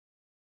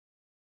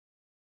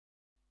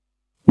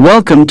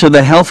Welcome to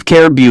the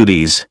Healthcare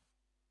Beauties.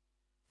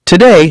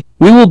 Today,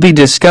 we will be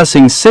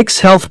discussing 6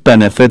 health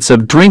benefits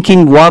of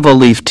drinking guava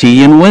leaf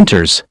tea in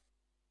winters.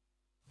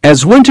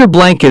 As winter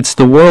blankets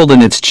the world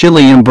in its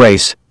chilly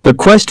embrace, the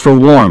quest for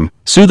warm,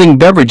 soothing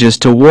beverages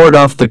to ward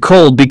off the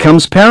cold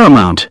becomes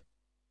paramount.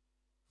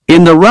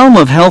 In the realm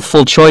of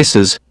healthful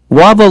choices,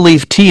 guava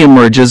leaf tea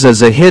emerges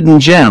as a hidden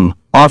gem,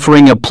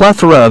 offering a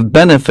plethora of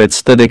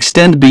benefits that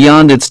extend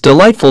beyond its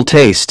delightful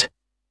taste.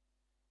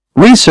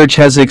 Research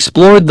has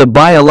explored the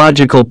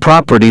biological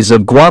properties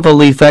of guava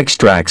leaf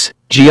extracts,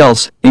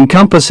 GLs,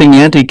 encompassing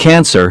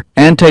anti-cancer,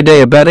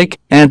 anti-diabetic,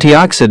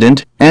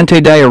 antioxidant,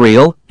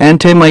 antidiarrheal,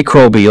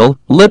 antimicrobial,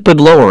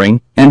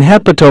 lipid-lowering, and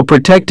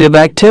hepatoprotective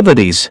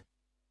activities.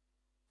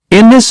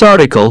 In this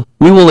article,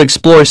 we will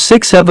explore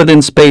 6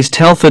 evidence-based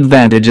health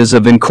advantages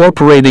of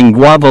incorporating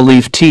guava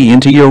leaf tea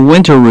into your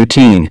winter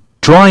routine,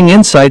 drawing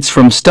insights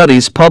from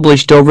studies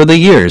published over the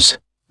years.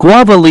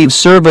 Guava leaves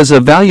serve as a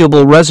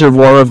valuable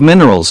reservoir of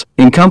minerals,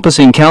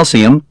 encompassing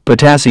calcium,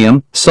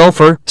 potassium,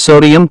 sulfur,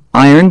 sodium,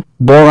 iron,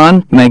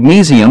 boron,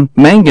 magnesium,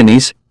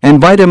 manganese, and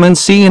vitamins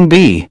C and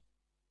B.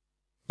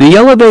 The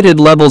elevated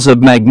levels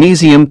of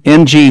magnesium,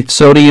 Mg,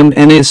 sodium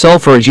Na,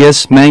 sulfur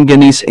Gs,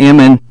 manganese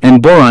Mn,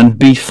 and boron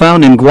B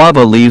found in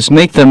guava leaves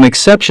make them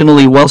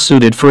exceptionally well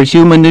suited for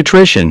human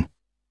nutrition.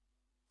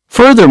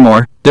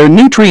 Furthermore, their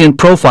nutrient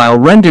profile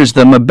renders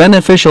them a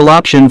beneficial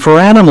option for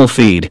animal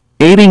feed,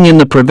 aiding in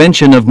the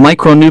prevention of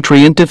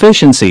micronutrient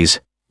deficiencies.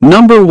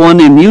 Number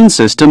 1. Immune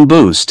System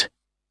Boost.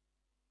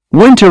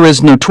 Winter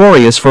is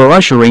notorious for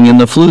ushering in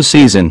the flu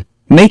season,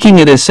 making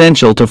it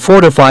essential to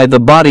fortify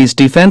the body's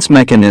defense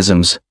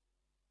mechanisms.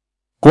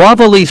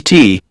 Guava leaf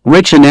tea,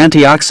 rich in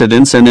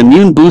antioxidants and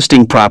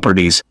immune-boosting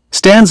properties,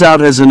 stands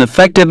out as an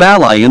effective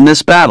ally in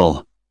this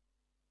battle.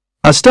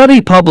 A study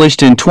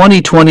published in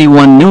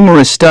 2021.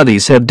 Numerous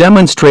studies have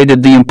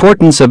demonstrated the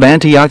importance of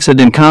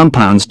antioxidant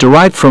compounds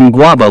derived from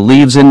guava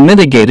leaves in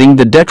mitigating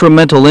the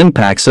detrimental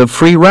impacts of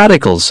free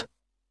radicals.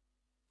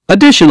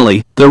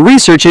 Additionally, the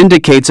research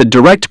indicates a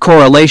direct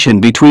correlation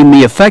between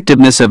the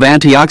effectiveness of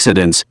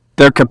antioxidants,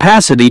 their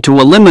capacity to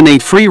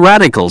eliminate free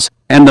radicals,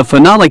 and the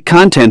phenolic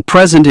content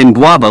present in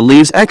guava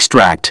leaves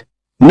extract.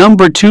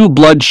 Number 2.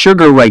 Blood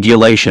sugar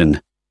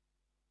regulation.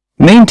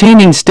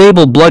 Maintaining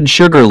stable blood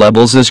sugar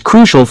levels is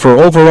crucial for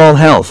overall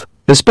health,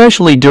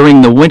 especially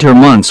during the winter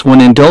months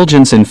when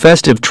indulgence in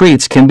festive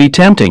treats can be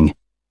tempting.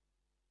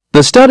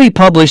 The study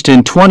published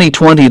in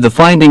 2020. The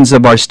findings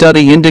of our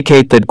study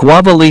indicate that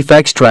guava leaf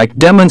extract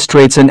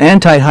demonstrates an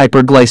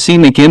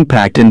anti-hyperglycemic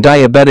impact in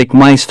diabetic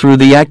mice through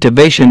the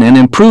activation and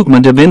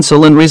improvement of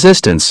insulin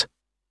resistance.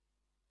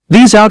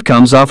 These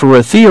outcomes offer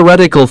a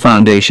theoretical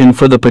foundation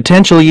for the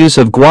potential use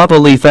of guava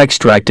leaf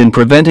extract in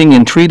preventing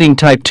and treating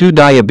type 2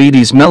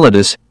 diabetes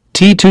mellitus,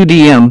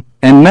 T2DM,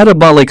 and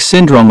metabolic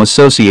syndrome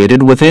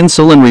associated with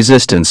insulin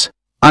resistance.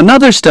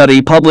 Another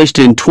study published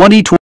in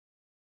 2020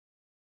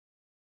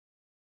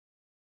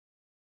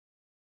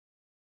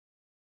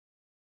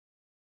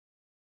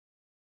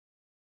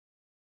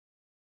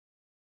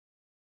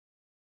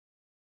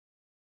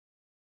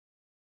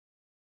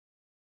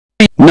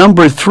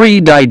 Number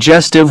 3.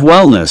 Digestive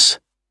wellness.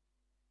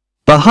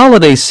 The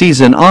holiday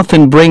season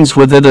often brings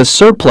with it a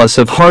surplus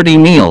of hearty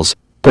meals,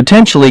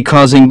 potentially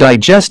causing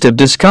digestive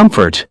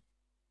discomfort.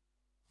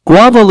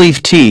 Guava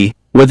leaf tea,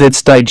 with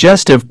its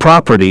digestive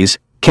properties,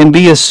 can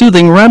be a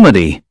soothing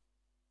remedy.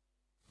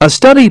 A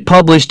study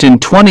published in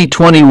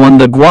 2021.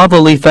 The guava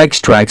leaf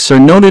extracts are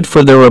noted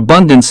for their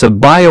abundance of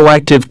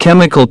bioactive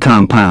chemical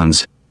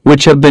compounds,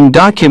 which have been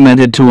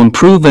documented to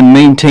improve and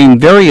maintain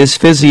various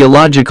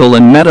physiological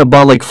and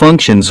metabolic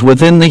functions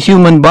within the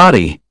human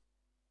body.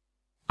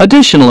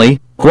 Additionally,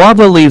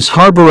 guava leaves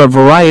harbor a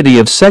variety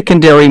of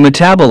secondary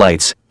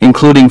metabolites,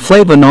 including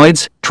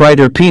flavonoids,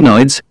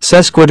 triterpenoids,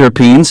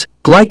 sesquiterpenes,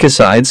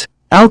 glycosides,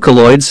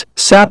 alkaloids,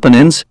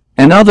 saponins,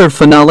 and other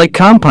phenolic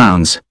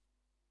compounds.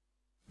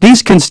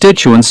 These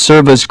constituents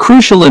serve as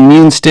crucial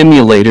immune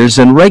stimulators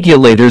and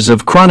regulators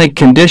of chronic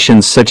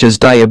conditions such as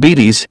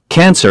diabetes,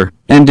 cancer,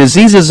 and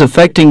diseases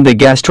affecting the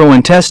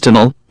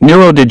gastrointestinal,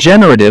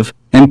 neurodegenerative,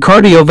 and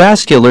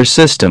cardiovascular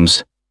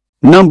systems.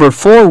 Number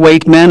 4.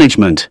 Weight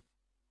management.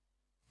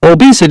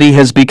 Obesity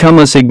has become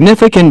a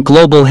significant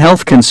global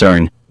health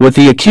concern, with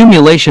the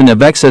accumulation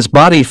of excess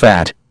body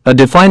fat, a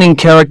defining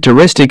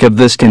characteristic of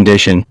this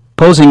condition,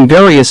 posing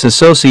various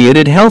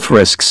associated health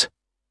risks.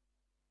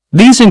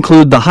 These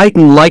include the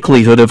heightened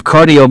likelihood of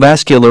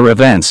cardiovascular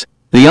events,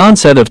 the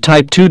onset of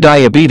type 2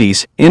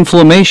 diabetes,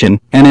 inflammation,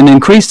 and an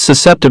increased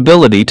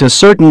susceptibility to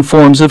certain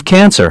forms of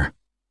cancer.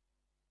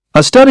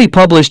 A study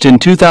published in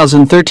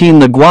 2013.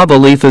 The guava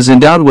leaf is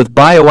endowed with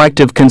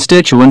bioactive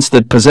constituents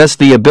that possess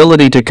the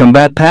ability to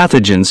combat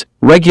pathogens,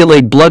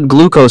 regulate blood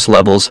glucose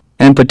levels,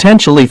 and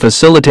potentially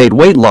facilitate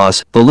weight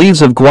loss. The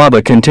leaves of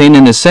guava contain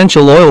an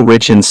essential oil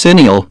rich in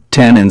cineol,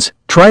 tannins,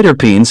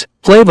 triterpenes,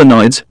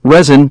 flavonoids,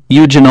 resin,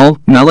 eugenol,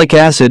 malic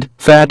acid,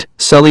 fat,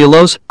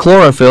 cellulose,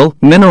 chlorophyll,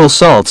 mineral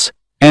salts,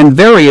 and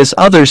various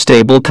other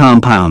stable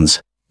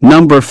compounds.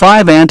 Number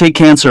 5.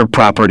 Anti-cancer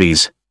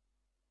properties.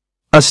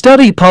 A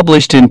study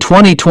published in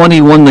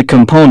 2021. The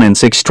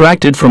components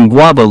extracted from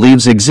guava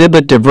leaves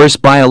exhibit diverse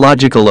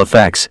biological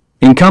effects,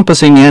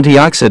 encompassing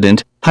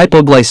antioxidant,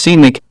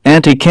 hypoglycemic,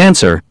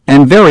 anti-cancer,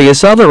 and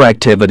various other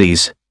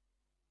activities.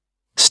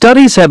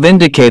 Studies have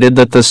indicated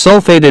that the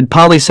sulfated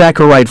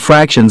polysaccharide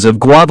fractions of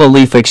guava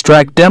leaf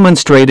extract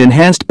demonstrate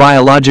enhanced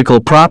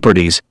biological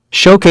properties,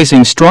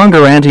 showcasing stronger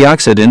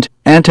antioxidant,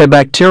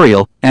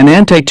 antibacterial, and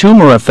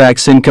anti-tumor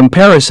effects in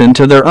comparison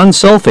to their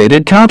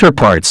unsulfated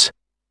counterparts.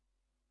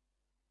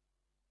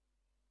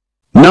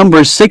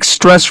 Number 6.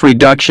 Stress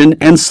reduction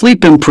and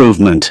sleep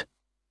improvement.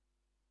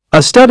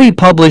 A study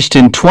published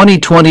in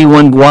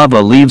 2021. Guava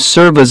leaves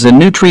serve as a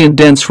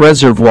nutrient-dense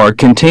reservoir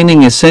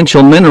containing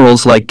essential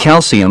minerals like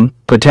calcium,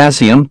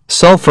 potassium,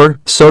 sulfur,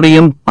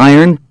 sodium,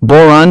 iron,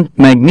 boron,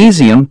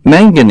 magnesium,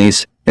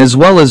 manganese, as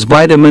well as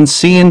vitamins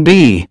C and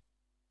B.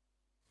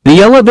 The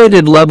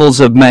elevated levels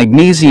of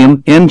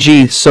magnesium,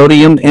 Mg,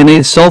 sodium,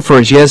 Na,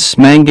 sulfur, Gs,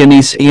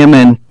 manganese,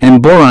 Mn,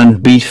 and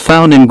boron B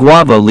found in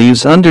guava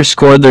leaves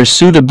underscore their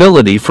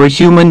suitability for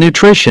human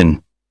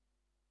nutrition.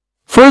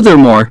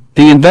 Furthermore,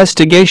 the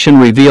investigation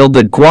revealed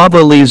that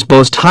guava leaves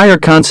boast higher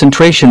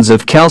concentrations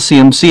of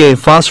calcium, Ca,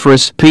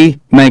 phosphorus, P,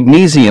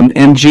 magnesium,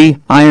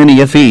 Mg,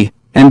 iron, Fe,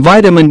 and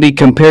vitamin B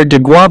compared to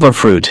guava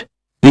fruit.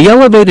 The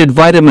elevated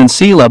vitamin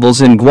C levels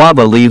in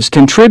guava leaves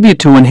contribute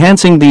to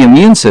enhancing the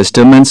immune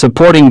system and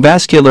supporting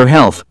vascular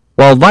health,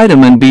 while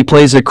vitamin B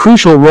plays a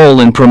crucial role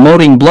in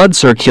promoting blood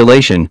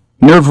circulation,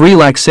 nerve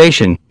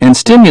relaxation, and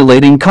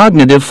stimulating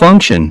cognitive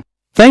function.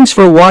 Thanks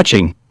for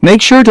watching.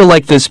 Make sure to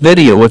like this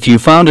video if you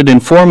found it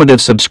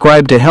informative.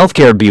 Subscribe to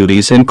Healthcare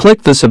Beauties and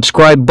click the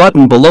subscribe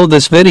button below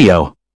this video.